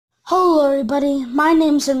Hello everybody, my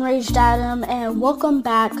name's Enraged Adam and welcome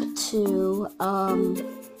back to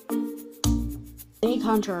Big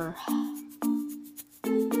Hunter.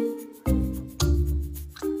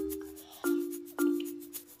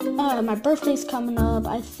 My birthday's coming up.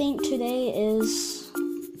 I think today is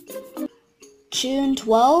June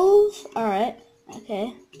 12th. Alright,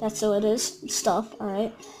 okay, that's so it is. Stuff,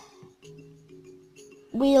 alright.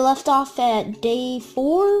 We left off at day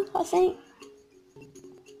 4, I think.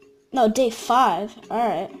 No, day 5.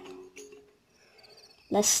 Alright.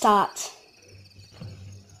 Let's start.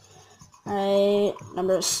 Alright,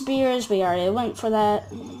 number of spears, we already went for that.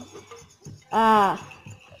 I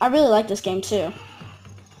really like this game too.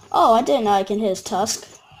 Oh, I didn't know I can hit his tusk.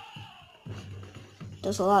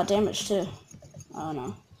 Does a lot of damage too.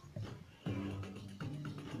 Oh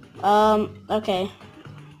no. Okay.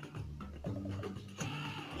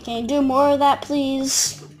 Can you do more of that,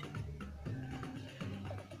 please?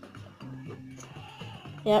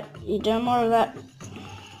 Yep, you do more of that.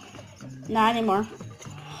 Not anymore.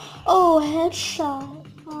 Oh, headshot.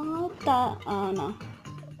 Oh no.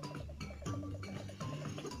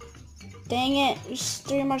 Dang it, there's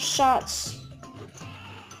 3 more shots.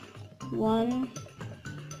 1.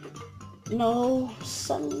 No,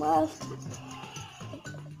 7 left.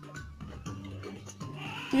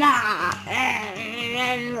 Nah.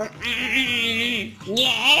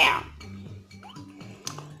 Yeah.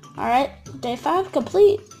 Alright, day 5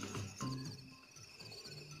 complete.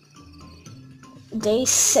 Day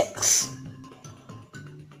 6.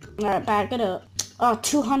 Alright, back it up. Oh,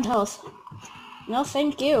 200 health. No,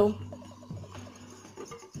 thank you.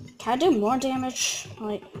 Can I do more damage?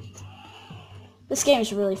 Like, this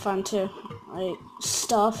game's really fun too. Like,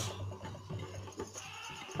 stuff.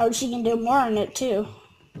 I wish you can do more in it too.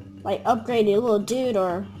 Like, upgrade your little dude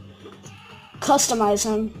or customize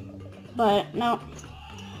him. But, no.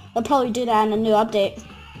 They'll probably do that in a new update.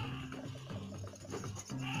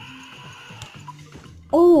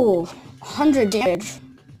 Oh, 100 damage.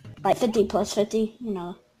 Like 50 plus 50, you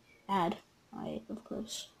know, add. Right, of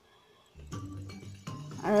course.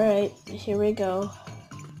 Alright, here we go.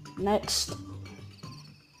 Next.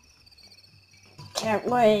 Can't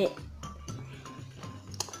wait.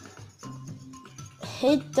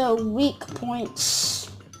 Hit the weak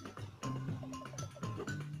points.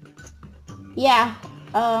 Yeah,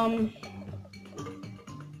 ooh.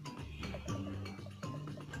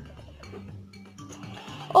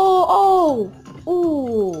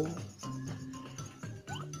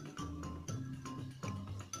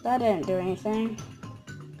 That didn't do anything.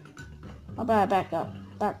 How about I back up?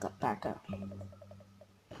 Back up.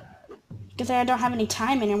 Because I don't have any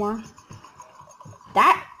time anymore.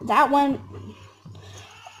 That one.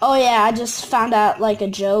 Oh yeah, I just found out like a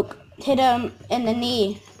joke. Hit him in the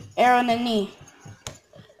knee. Arrow in the knee.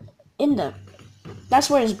 That's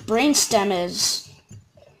where his brainstem is.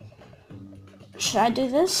 Should I do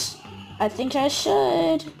this? I think I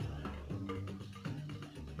should.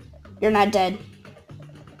 You're not dead.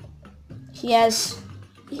 He has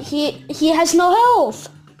no health.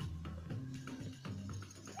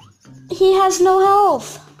 He has no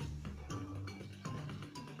health.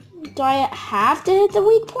 Do I have to hit the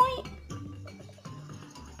weak point?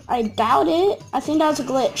 I doubt it. I think that was a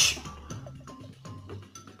glitch.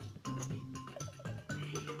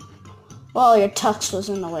 Well, your tux was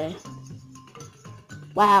in the way.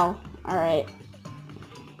 Wow. Alright.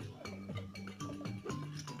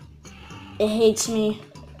 It hates me.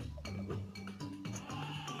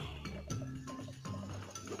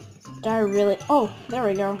 Did I really? Oh, there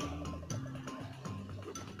we go.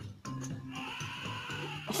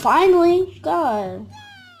 Finally! God.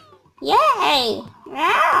 Yay!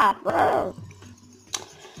 Ah, bro.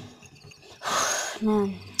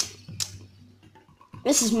 Man.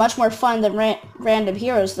 This is much more fun than random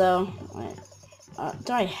heroes, though.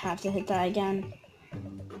 Do I have to hit that again?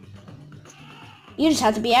 You just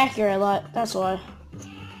have to be accurate a lot, that's why.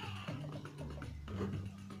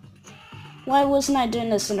 Why wasn't I doing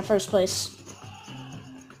this in the first place?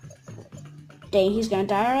 Dang, he's gonna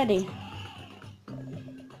die already.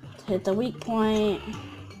 Hit the weak point.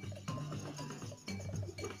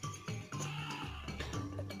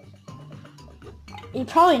 He's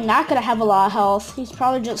probably not gonna have a lot of health. He's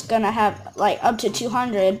probably just gonna have like up to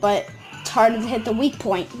 200, but it's hard to hit the weak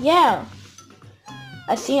point. Yeah.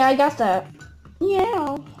 I see I got that.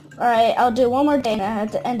 Yeah. Alright, I'll do one more day and I have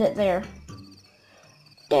to end it there.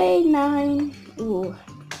 Day 9. Ooh.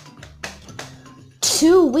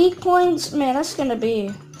 2 weak points? Man, that's gonna be...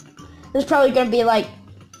 There's probably gonna be like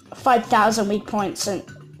 5,000 weak points in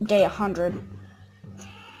day 100.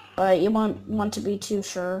 But you won't want to be too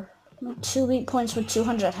sure. 2 weak points with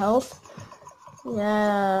 200 health.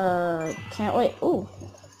 Yeah, can't wait. Ooh,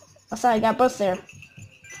 I thought I got both there.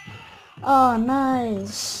 Oh,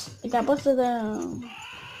 nice. I got both of them.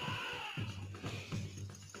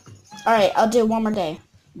 Alright, I'll do one more day.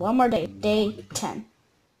 One more day. Day 10.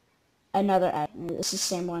 Another ad. This is the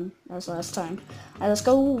same one as last time. Alright, let's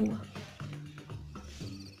go.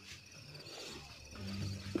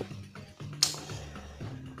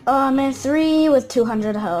 Oh, I'm in 3 with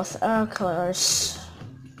 200 health. Of course.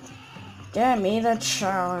 Get me the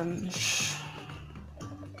challenge.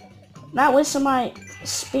 Not wasting my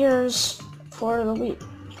spears for the weak.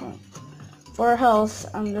 For health,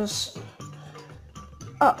 I'm just...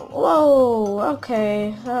 Oh, whoa,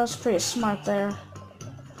 okay. That was pretty smart there.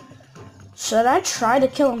 Should I try to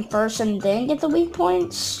kill him first and then get the weak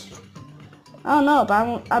points? I don't know,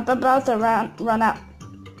 but I'm about to run out.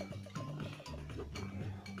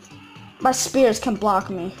 My spears can block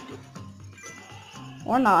me.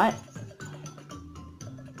 Or not.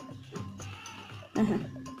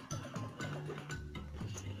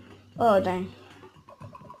 Oh, dang.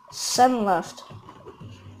 7 left.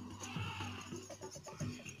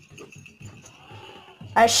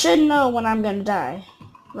 I should know when I'm gonna die,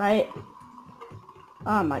 right?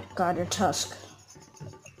 Oh my god, your tusk.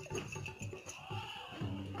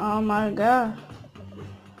 Oh my god.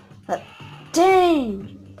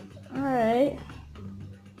 Dang! Alright.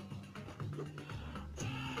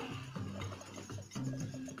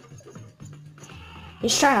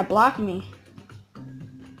 He's trying to block me.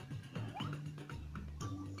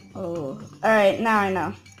 Oh. Alright, now I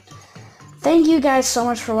know. Thank you guys so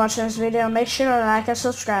much for watching this video. Make sure to like and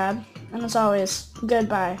subscribe. And as always,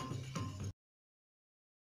 goodbye.